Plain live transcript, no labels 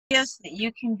so that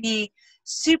you can be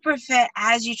super fit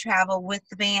as you travel with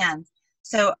the band.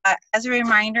 So as a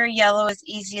reminder, yellow is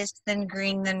easiest, then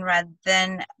green, then red,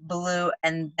 then blue,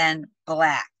 and then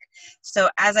black. So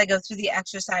as I go through the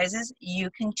exercises, you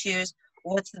can choose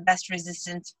what's the best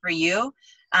resistance for you,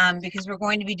 because we're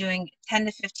going to be doing 10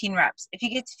 to 15 reps. If you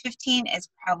get to 15, it's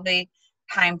probably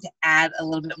time to add a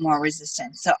little bit more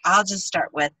resistance. So I'll just start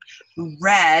with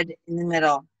red in the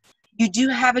middle. You do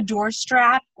have a door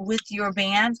strap with your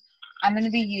band. I'm going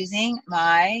to be using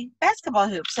my basketball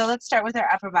hoop. So let's start with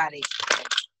our upper body.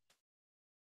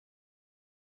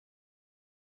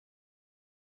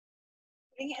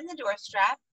 Putting it in the door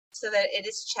strap so that it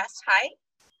is chest height.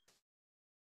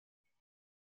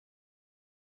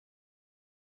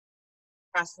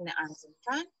 Crossing the arms in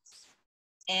front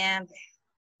and back.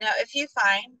 Now, if you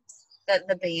find that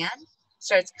the band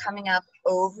starts coming up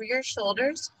over your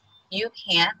shoulders, you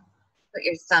can put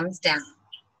your thumbs down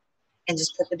and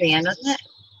just put the band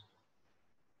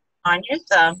on your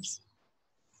thumbs.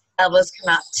 Elbows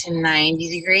come out to 90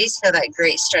 degrees. Feel that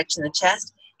great stretch in the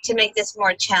chest. To make this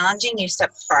more challenging, you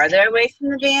step farther away from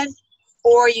the band,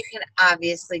 or you can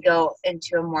obviously go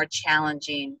into a more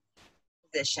challenging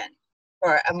position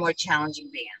or a more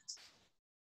challenging band.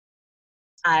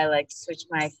 I like to switch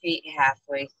my feet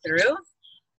halfway through.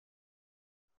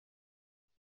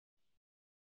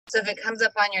 So if it comes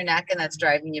up on your neck and that's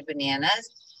driving you bananas,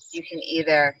 you can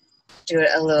either do it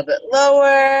a little bit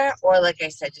lower, or like I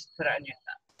said, just put it on your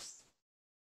thumbs.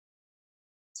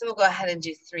 So we'll go ahead and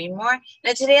do 3 more.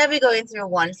 Now today I'll be going through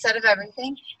one set of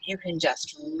everything. You can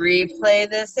just replay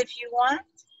this if you want.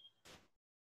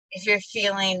 If you're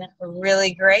feeling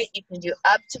really great, you can do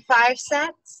up to 5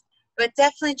 sets, but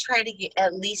definitely try to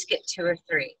at least get 2 or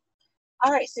 3.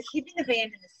 All right, so keeping the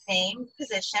band in the same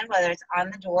position, whether it's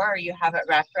on the door or you have it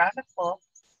wrapped around a pull,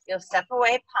 you'll step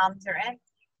away, palms are in,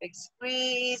 big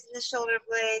squeeze in the shoulder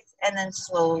blades, and then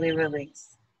slowly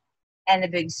release. And a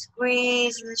big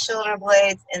squeeze in the shoulder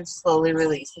blades and slowly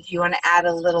release. If you want to add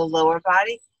a little lower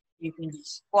body, you can do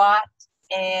squat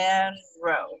and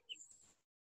row.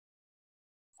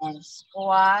 And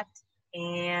squat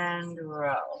and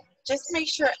row. Just make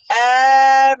sure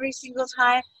every single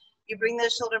time you bring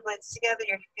those shoulder blades together,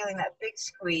 you're feeling that big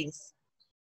squeeze.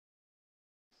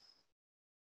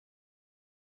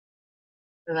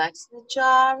 Relaxing the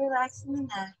jaw, relaxing the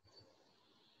neck.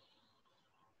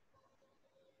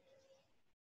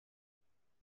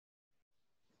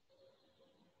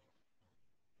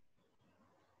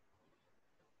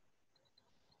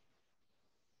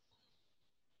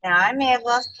 Now, I may have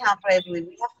lost count, but I believe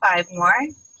we have 5 more.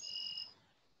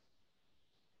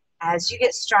 As you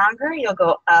get stronger, you'll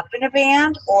go up in a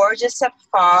band or just step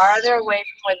farther away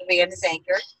from where the band is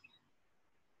anchored.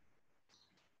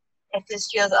 If this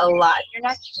feels a lot in your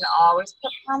neck, you can always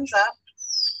put palms up.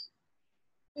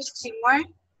 There's 2 more.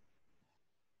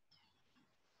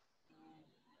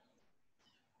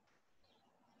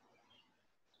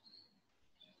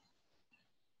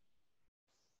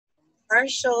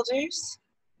 First shoulders.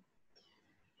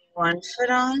 1 foot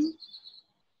on.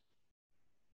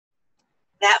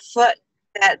 That foot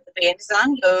that the band is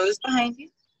on goes behind you.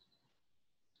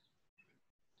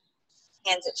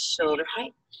 Hands at shoulder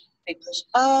height. Big push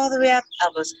all the way up.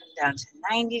 Elbows come down to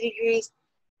 90 degrees.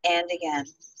 And again.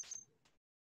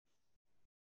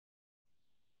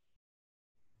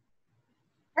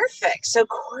 Perfect. So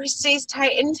core stays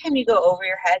tight. Anytime you go over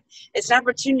your head, it's an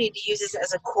opportunity to use this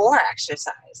as a core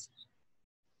exercise.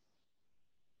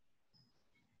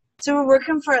 So we're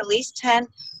working for at least 10,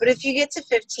 but if you get to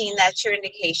 15, that's your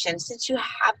indication, since you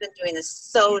have been doing this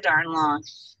so darn long,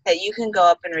 that you can go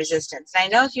up in resistance. And I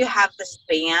know if you have these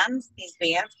bands,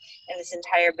 and this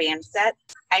entire band set,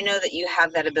 I know that you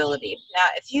have that ability. Now,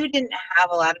 if you didn't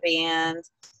have a lot of bands,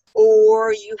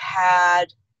 or you had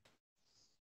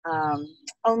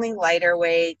only lighter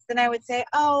weights, then I would say,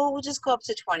 oh, we'll just go up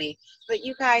to 20. But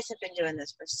you guys have been doing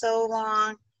this for so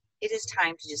long, it is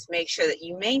time to just make sure that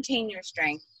you maintain your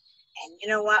strength. And you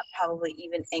know what? Probably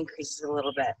even increases a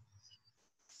little bit.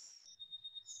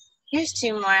 Here's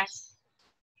 2 more.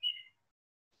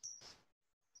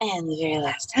 And the very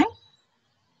last time.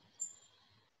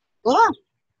 Cool. All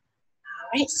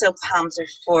right, so palms are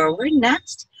forward.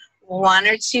 Next, 1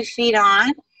 or 2 feet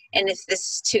on. And if this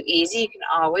is too easy, you can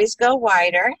always go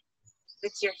wider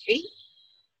with your feet.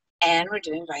 And we're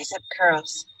doing bicep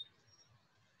curls.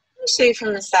 Let me show you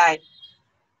from the side.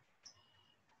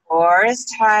 Core is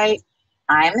tight.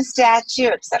 I'm a statue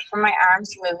except for my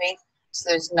arms moving.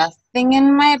 So there's nothing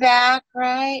in my back,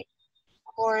 right?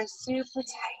 Core is super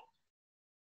tight.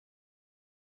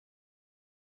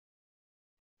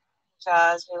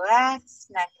 Jaws relaxed,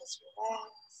 neck is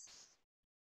relaxed.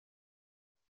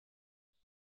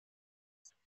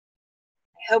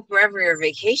 I hope wherever you're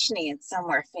vacationing, it's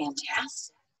somewhere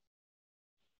fantastic.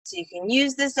 So you can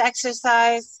use this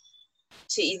exercise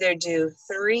to either do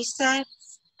 3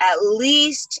 sets, at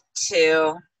least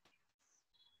 2,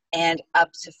 and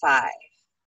up to 5.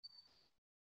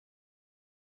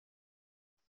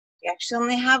 You actually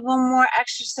only have 1 more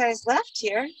exercise left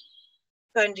here.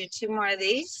 Go and do 2 more of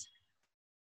these.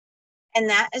 And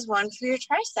that is 1 for your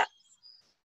triceps.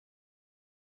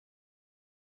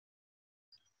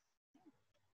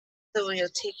 So you'll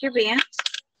take your band,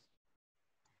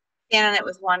 stand on it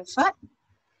with 1 foot.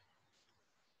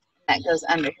 That goes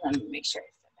under. Let me make sure.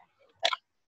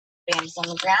 Band's on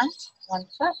the ground, 1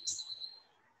 foot.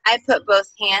 I put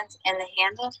both hands in the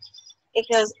handle. It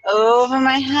goes over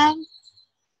my head,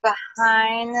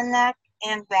 behind the neck,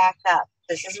 and back up.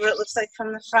 This is what it looks like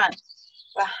from the front.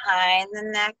 Behind the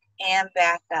neck and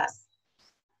back up.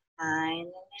 Behind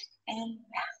the neck and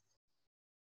back.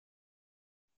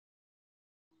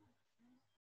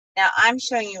 Now I'm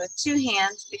showing you with 2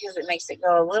 hands because it makes it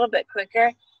go a little bit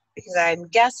quicker, because I'm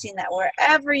guessing that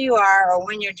wherever you are or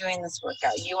when you're doing this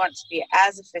workout, you want it to be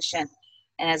as efficient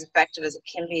and as effective as it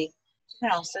can be. You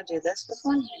can also do this with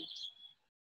 1 hand.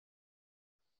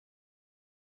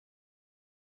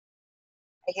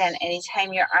 Again,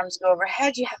 anytime your arms go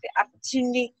overhead, you have the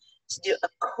opportunity to do a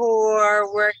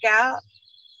core workout.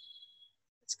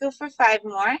 Let's go for 5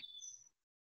 more.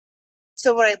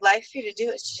 So what I'd like for you to do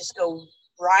is just go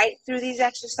right through these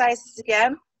exercises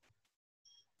again.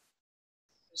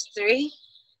 There's 3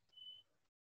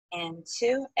 and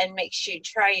 2, and make sure you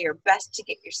try your best to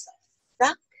get yourself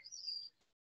stuck.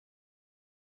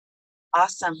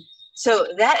 Awesome. So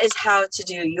that is how to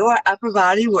do your upper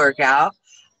body workout.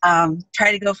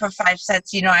 Try to go for 5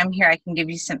 sets. You know, I'm here. I can give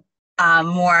you some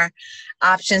more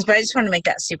options, but I just want to make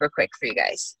that super quick for you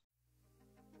guys.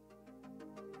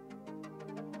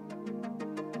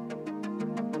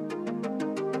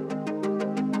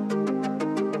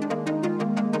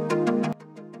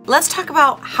 Let's talk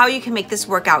about how you can make this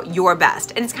workout your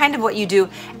best, and it's kind of what you do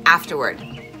afterward.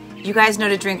 You guys know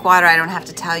to drink water, I don't have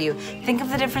to tell you. Think of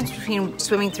the difference between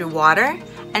swimming through water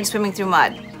and swimming through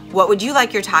mud. What would you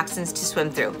like your toxins to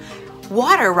swim through?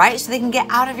 Water, right? So they can get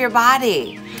out of your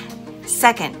body.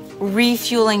 Second,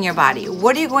 refueling your body.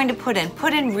 What are you going to put in?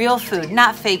 Put in real food,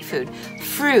 not fake food.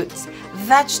 Fruits,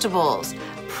 vegetables,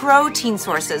 protein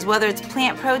sources, whether it's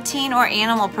plant protein or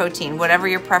animal protein, whatever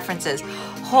your preference is.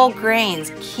 Whole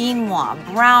grains,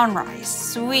 quinoa, brown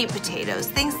rice, sweet potatoes,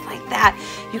 things like that.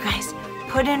 You guys,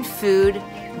 put in food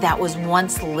that was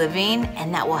once living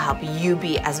and that will help you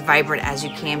be as vibrant as you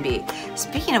can be.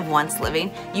 Speaking of once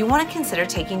living, you want to consider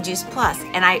taking Juice Plus,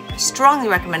 and I strongly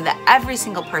recommend that every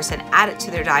single person add it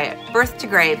to their diet, birth to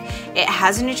grave. It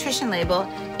has a nutrition label.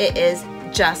 It is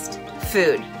just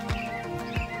food.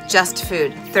 Just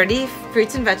food. 30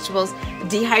 fruits and vegetables,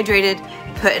 dehydrated,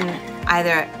 put in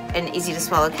either an easy to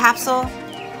swallow capsule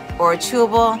or a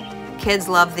chewable. Kids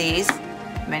love these.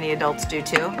 Many adults do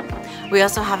too. We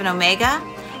also have an omega.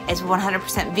 It's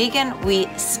 100% vegan. We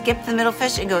skip the middle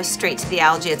fish and go straight to the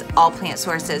algae. It's all plant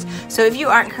sources. So if you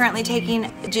aren't currently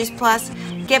taking Juice Plus,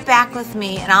 get back with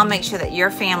me and I'll make sure that your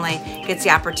family gets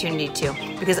the opportunity to.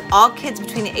 Because all kids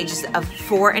between the ages of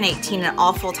 4 and 18 and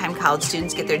all full-time college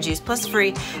students get their Juice Plus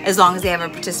free as long as they have a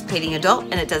participating adult,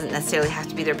 and it doesn't necessarily have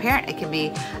to be their parent. It can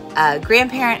be a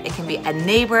grandparent, it can be a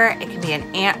neighbor, it can be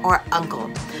an aunt or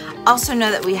uncle. Also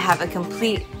know that we have a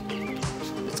complete,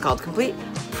 it's called Complete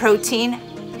Protein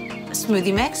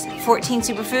Smoothie Mix, 14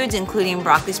 superfoods, including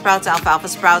broccoli sprouts, alfalfa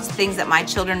sprouts, things that my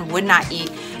children would not eat.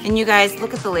 And you guys,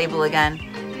 look at the label again.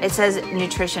 It says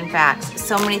nutrition facts.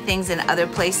 So many things in other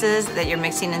places that you're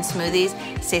mixing in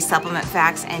smoothies say supplement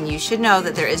facts, and you should know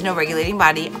that there is no regulating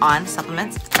body on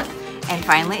supplements. And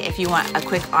finally, if you want a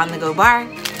quick on-the-go bar,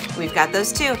 we've got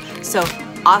those too. So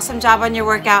awesome job on your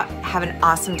workout. Have an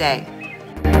awesome day.